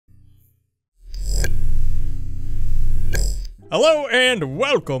Hello and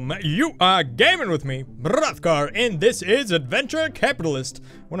welcome. You are gaming with me, Brothgar, and this is Adventure Capitalist,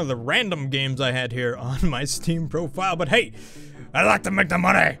 one of the random games I had here on my Steam profile. But hey, I like to make the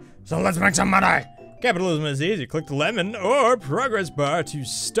money, so let's make some money. Capitalism is easy. Click the lemon or progress bar to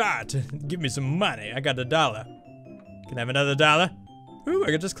start. Give me some money. I got $1. Can I have another $1? Ooh,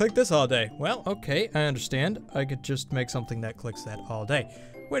 I could just click this all day. Well, okay, I understand. I could just make something that clicks that all day.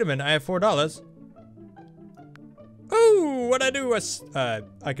 Wait a minute, I have $4. Ooh, what'd I do?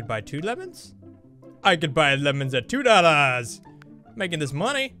 I could buy 2 lemons? I could buy lemons at $2. Making this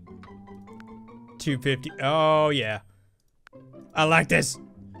money. $2.50. Oh, yeah. I like this.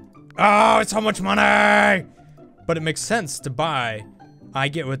 Oh, it's so much money! But it makes sense to buy. I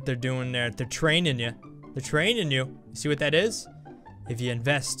get what they're doing there. They're training you. They're training you. You see what that is? If you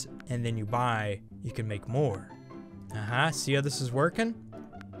invest and then you buy, you can make more. See how this is working?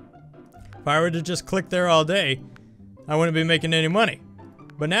 If I were to just click there all day, I wouldn't be making any money.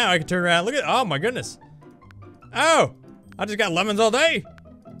 But now I can turn around, look at, oh my goodness. Oh, I just got lemons all day.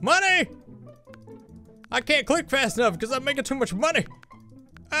 Money! I can't click fast enough because I'm making too much money.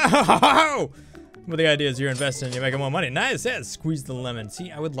 Oh! Well, the idea is you're investing and you're making more money. Nice, yeah, squeeze the lemon.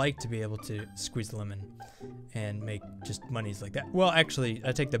 See, I would like to be able to squeeze the lemon and make just monies like that. Well, actually,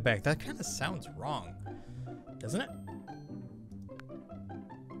 I take that back. That kind of sounds wrong, doesn't it?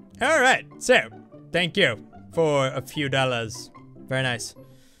 All right, so, thank you for a few dollars. Very nice.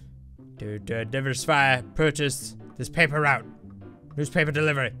 To diversify, purchase this paper route. Newspaper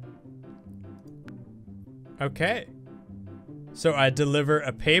delivery. Okay. So I deliver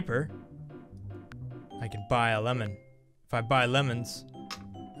a paper. I can buy a lemon. If I buy lemons,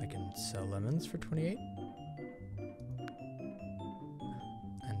 I can sell lemons for 28.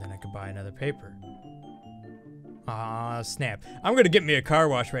 And then I can buy another paper. Ah, snap. I'm gonna get me a car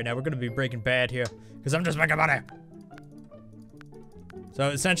wash right now. We're gonna be Breaking Bad here, because I'm just making money. So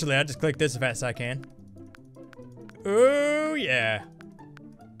essentially, I just click this as fast as I can. Oh, yeah.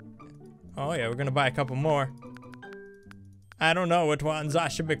 Oh, yeah, we're gonna buy a couple more. I don't know which ones I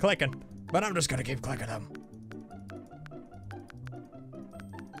should be clicking, but I'm just gonna keep clicking them.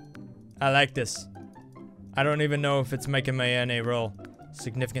 I like this. I don't even know if it's making my NA roll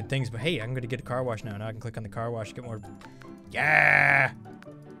significant things, but hey, I'm gonna get a car wash now. Now I can click on the car wash, get more. Yeah!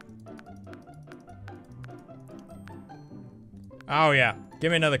 Oh yeah,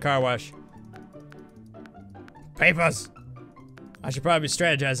 give me another car wash. Papers! I should probably be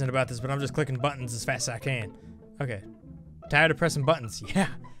strategizing about this, but I'm just clicking buttons as fast as I can. Okay. Tired of pressing buttons? Yeah.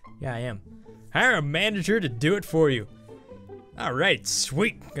 Yeah, I am. Hire a manager to do it for you. Alright,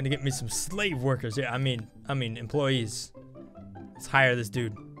 sweet. Gonna get me some slave workers. Yeah, I mean employees. Let's hire this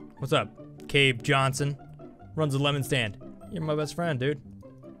dude. What's up? Cabe Johnson. Runs a lemon stand. You're my best friend, dude.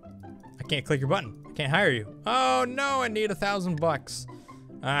 I can't click your button. I can't hire you. Oh no, I need $1,000.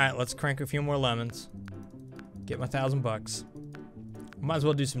 Alright, let's crank a few more lemons. Get my $1,000. Might as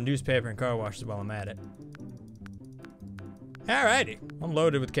well do some newspaper and car washes while I'm at it. Alrighty, I'm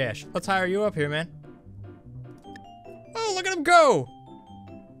loaded with cash. Let's hire you up here, man. Oh, look at him go!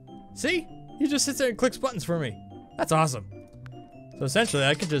 See? He just sits there and clicks buttons for me. That's awesome. So essentially,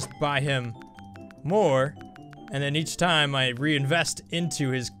 I could just buy him more, and then each time I reinvest into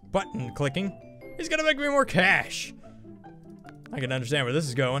his button clicking, he's gonna make me more cash. I can understand where this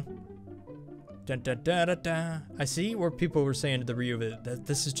is going. Dun, dun, da, da, da. I see where people were saying to the review that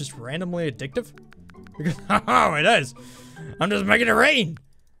this is just randomly addictive. Because, oh, it is. I'm just making it rain.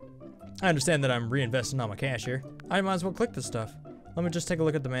 I understand that I'm reinvesting all my cash here. I might as well click this stuff. Let me just take a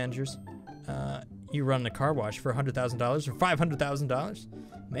look at the managers. You run the car wash for $100,000 or $500,000?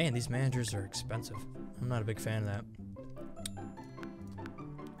 Man, these managers are expensive. I'm not a big fan of that.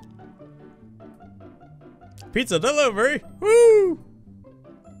 Pizza delivery! Woo!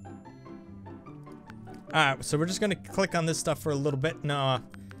 Alright, so we're just gonna click on this stuff for a little bit. No,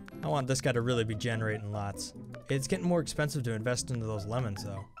 I want this guy to really be generating lots. It's getting more expensive to invest into those lemons,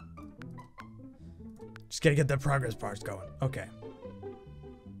 though. Just gotta get the progress bars going. Okay.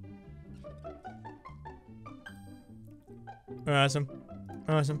 Awesome.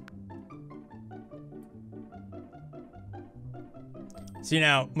 Awesome. See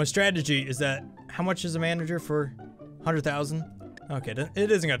now, my strategy is that, how much is a manager for 100,000? Okay,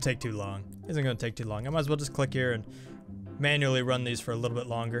 it isn't gonna take too long. It isn't gonna take too long. I might as well just click here and manually run these for a little bit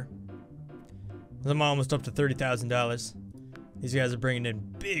longer. I'm almost up to $30,000. These guys are bringing in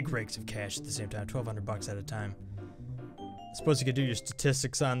big rakes of cash at the same time, 1,200 bucks at a time. I suppose you could do your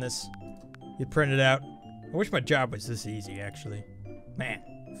statistics on this. You print it out. I wish my job was this easy, actually. Man,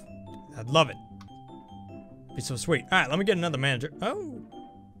 I'd love it. It'd be so sweet. All right, let me get another manager. Oh,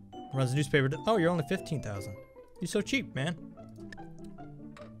 runs a newspaper. Oh, you're only 15,000. You're so cheap, man.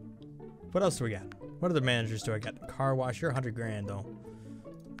 What else do we got? What other managers do I got? Car wash, you're 100 grand though.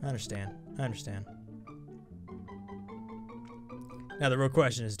 I understand. I understand. Now the real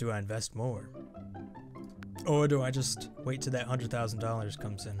question is, do I invest more? Or do I just wait till that $100,000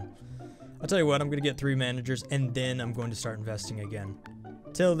 comes in? I'll tell you what, I'm going to get 3 managers and then I'm going to start investing again.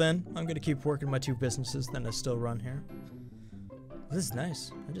 Till then, I'm going to keep working my 2 businesses that I still run here. This is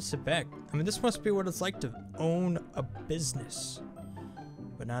nice. I just sit back. I mean, this must be what it's like to own a business,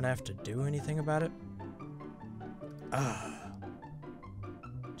 but not have to do anything about it. Ah,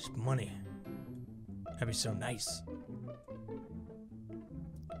 just money. That'd be so nice.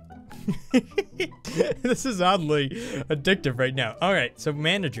 This is oddly addictive right now. All right, so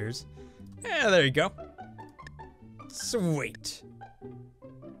managers. Yeah, there you go. Sweet.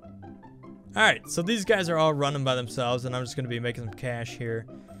 All right, so these guys are all running by themselves, and I'm just going to be making some cash here.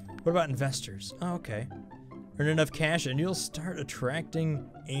 What about investors? Oh, okay. Earn enough cash, and you'll start attracting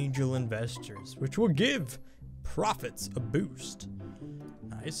angel investors, which will give profits a boost.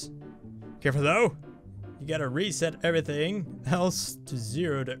 Nice. Careful, though. You got to reset everything else to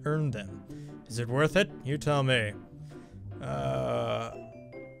 0 to earn them. Is it worth it? You tell me. Oh,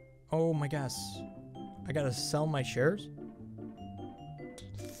 my gosh. I got to sell my shares?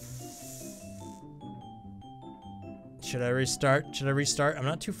 Should I restart? Should I restart? I'm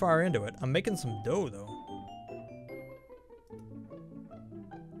not too far into it. I'm making some dough, though.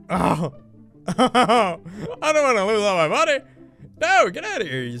 Oh! I don't want to lose all my money! No! Get out of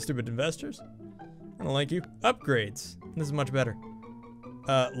here, you stupid investors. I don't like you. Upgrades. This is much better.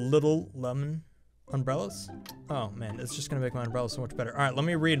 Little lemon umbrellas? Oh, man. It's just going to make my umbrellas so much better. Alright, let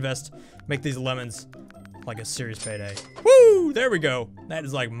me reinvest. Make these lemons like a serious payday. Woo! There we go. That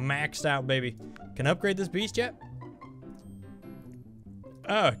is like maxed out, baby. Can I upgrade this beast yet?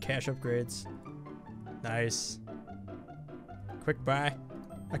 Oh, cash upgrades. Nice. Quick buy.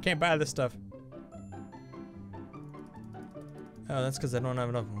 I can't buy this stuff. Oh, that's because I don't have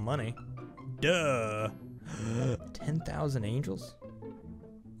enough money. Duh. 10,000 angels?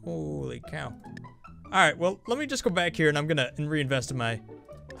 Holy cow. Alright, well, let me just go back here and I'm gonna reinvest in my...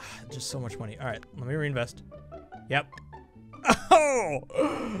 just so much money. Alright, let me reinvest. Yep. Oh!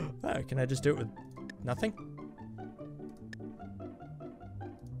 Can I just do it with nothing?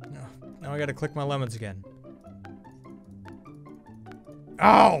 Now I gotta click my lemons again.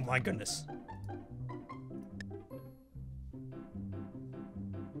 Oh my goodness.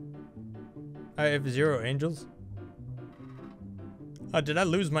 I have 0 angels. Oh, did I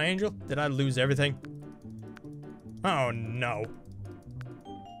lose my angel? Did I lose everything? Oh no.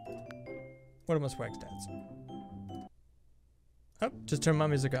 What are my swag stats? Oh, just turn my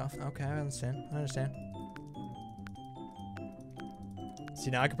music off. Okay, I understand. I understand. See,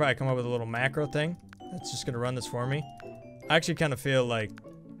 now I could probably come up with a little macro thing that's just gonna run this for me. I actually kind of feel like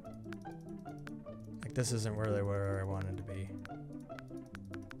this isn't where they were I wanted to be.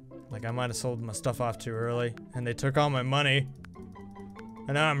 Like I might have sold my stuff off too early, and they took all my money,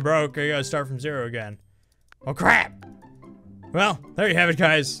 and now I'm broke. I gotta start from 0 again. Oh crap! Well, there you have it,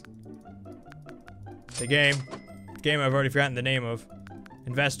 guys. The game I've already forgotten the name of.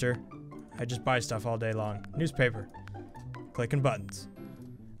 Investor. I just buy stuff all day long. Newspaper. Clicking buttons.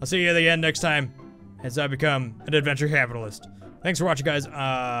 I'll see you at the end next time as I become an adventure capitalist. Thanks for watching, guys.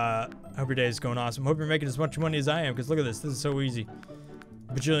 I hope your day is going awesome. Hope you're making as much money as I am, because look at this. This is so easy.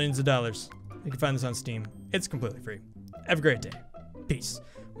 Bajillions of dollars. You can find this on Steam. It's completely free. Have a great day. Peace.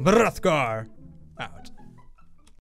 Brothgar.